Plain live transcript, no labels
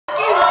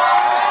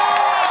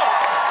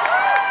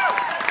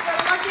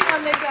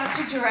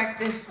to direct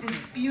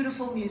this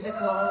beautiful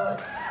musical.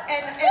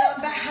 And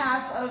on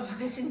behalf of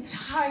this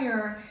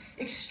entire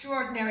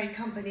extraordinary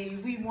company,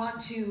 we want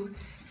to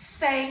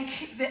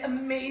thank the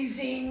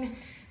amazing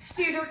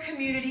theater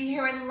community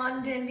here in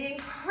London, the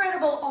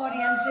incredible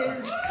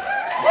audiences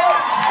that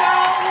have so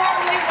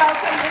warmly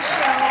welcomed the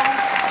show.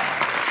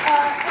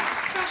 A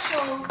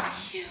special,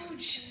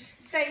 huge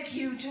thank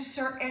you to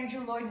Sir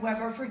Andrew Lloyd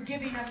Webber for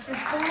giving us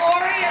this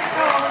glorious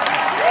home.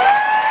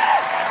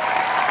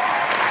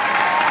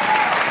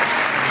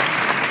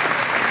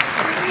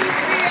 We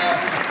feel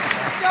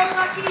so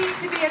lucky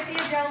to be at the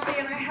Adelphi,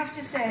 and I have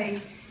to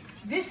say,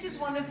 this is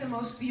one of the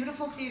most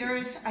beautiful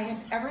theaters I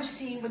have ever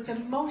seen, with the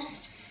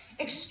most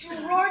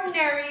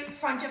extraordinary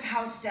front of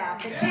house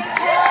staff that take care of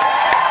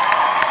us.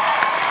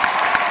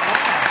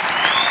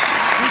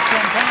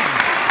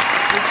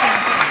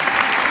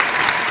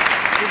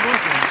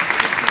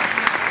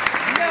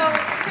 So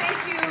thank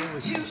you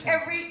to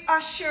every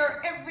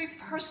usher, every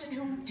person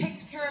who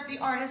takes care of the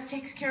artists,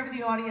 takes care of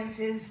the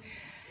audiences.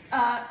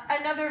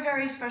 Another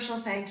very special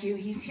thank you.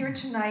 He's here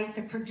tonight,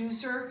 the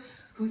producer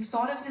who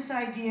thought of this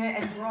idea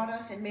and brought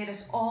us and made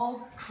us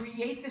all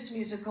create this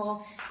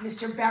musical,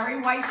 Mr. Barry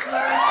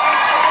Weissler.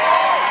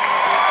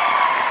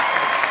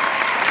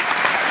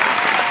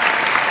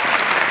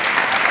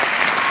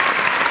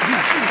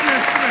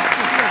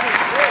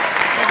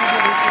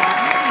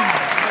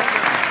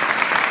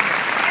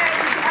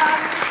 And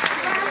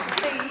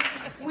lastly,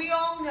 we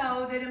all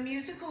know that a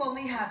musical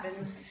only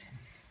happens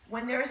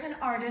when there's an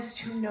artist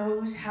who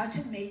knows how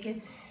to make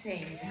it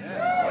sing.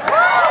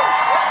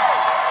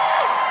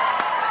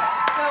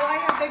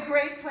 The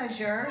great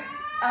pleasure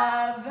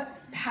of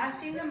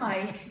passing the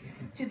mic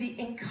to the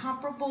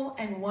incomparable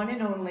and one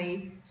and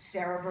only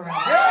Sara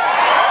Bareilles.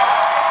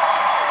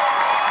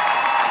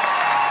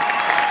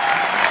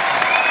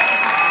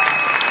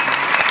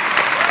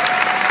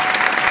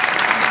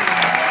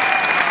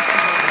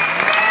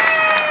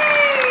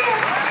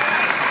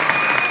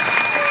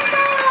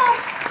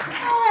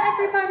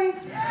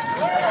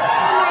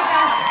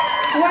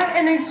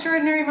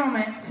 Extraordinary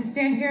moment to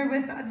stand here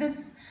with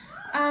this.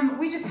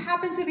 We just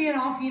happen to be an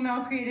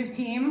all-female creative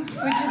team, which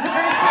is the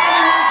first time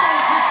in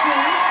West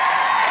history.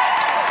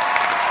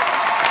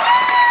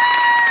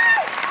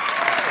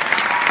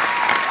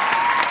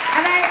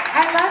 And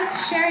I love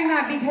sharing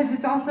that because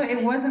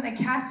it wasn't a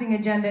casting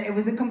agenda, it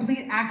was a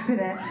complete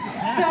accident.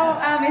 So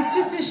it's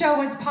just to show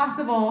what's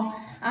possible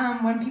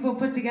when people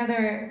put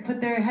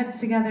their heads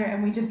together,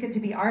 and we just get to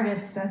be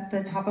artists at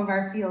the top of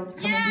our fields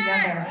coming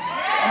together.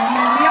 And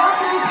then we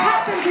also just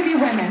happen to be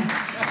women.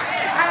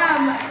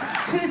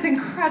 To this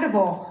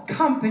incredible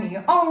company.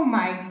 Oh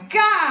my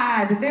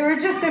God, they were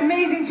just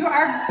amazing. To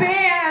our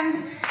band,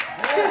 and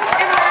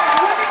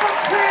our wonderful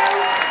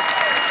crew.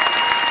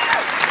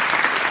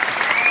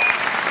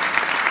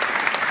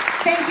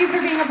 Thank you for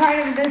being a part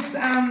of this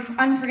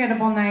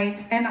unforgettable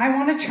night. And I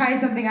want to try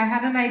something. I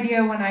had an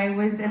idea when I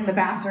was in the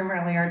bathroom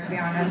earlier, to be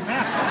honest.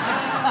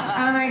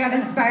 I got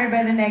inspired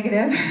by the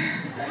negative.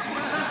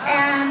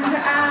 And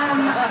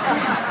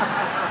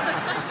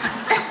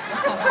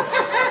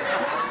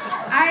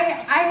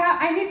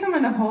I need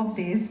someone to hold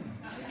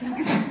these.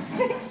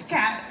 Thanks,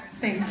 Kat.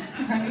 Thanks,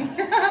 honey.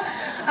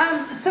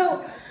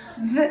 So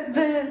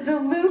the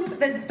loop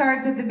that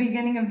starts at the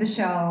beginning of the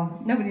show.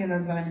 Nobody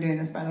knows that I'm doing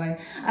this, by the way.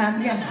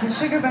 Yes, the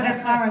sugar butter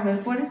flour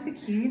loop. What is the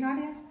key,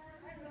 Nadia?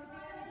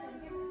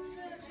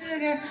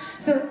 Sugar.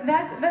 So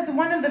that's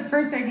one of the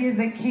first ideas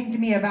that came to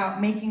me about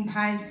making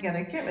pies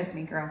together. Get with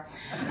me, girl.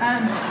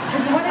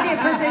 It's one of the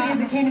first ideas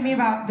that came to me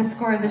about the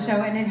score of the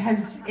show, and it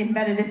has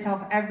embedded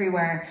itself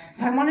everywhere.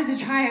 So I wanted to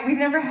try it. We've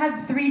never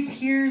had 3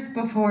 tiers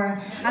before,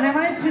 and I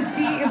wanted to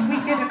see if we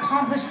could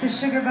accomplish the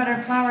sugar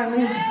butter flour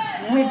loop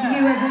with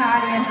you as an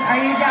audience. Are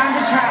you down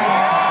to try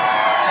it?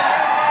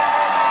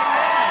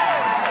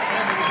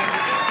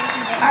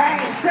 All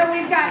right, so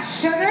we've got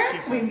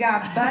sugar, we've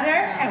got butter,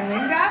 and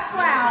we've got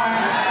flour.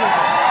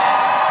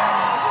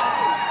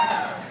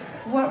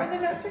 What were the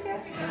notes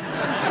again?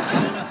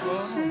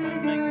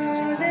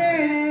 Sugar, there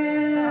it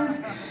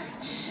is.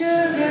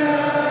 Sugar,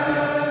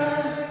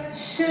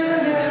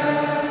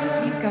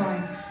 sugar. Keep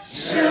going.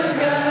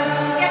 Sugar.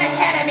 Get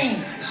ahead of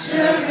me.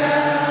 Sugar.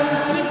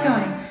 Keep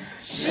going.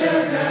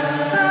 Sugar,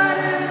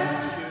 butter,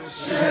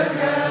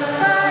 sugar,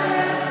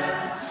 butter,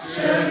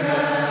 sugar.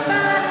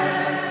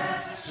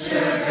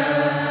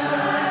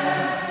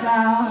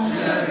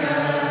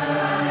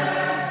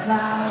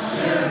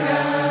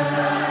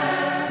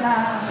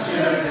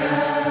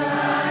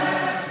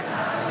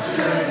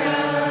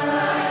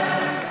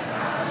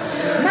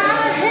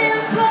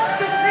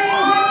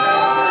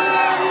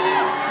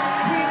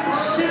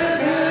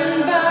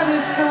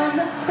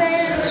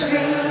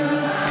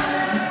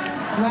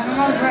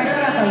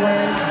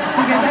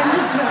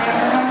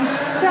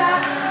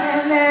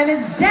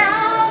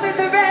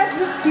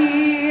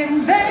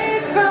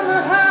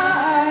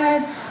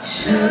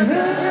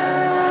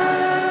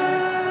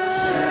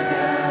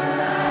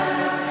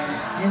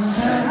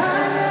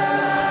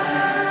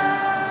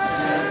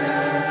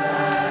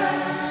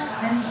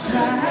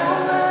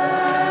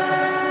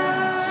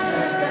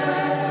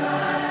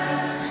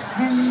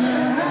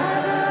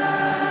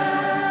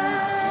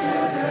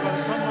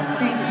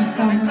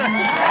 so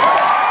much.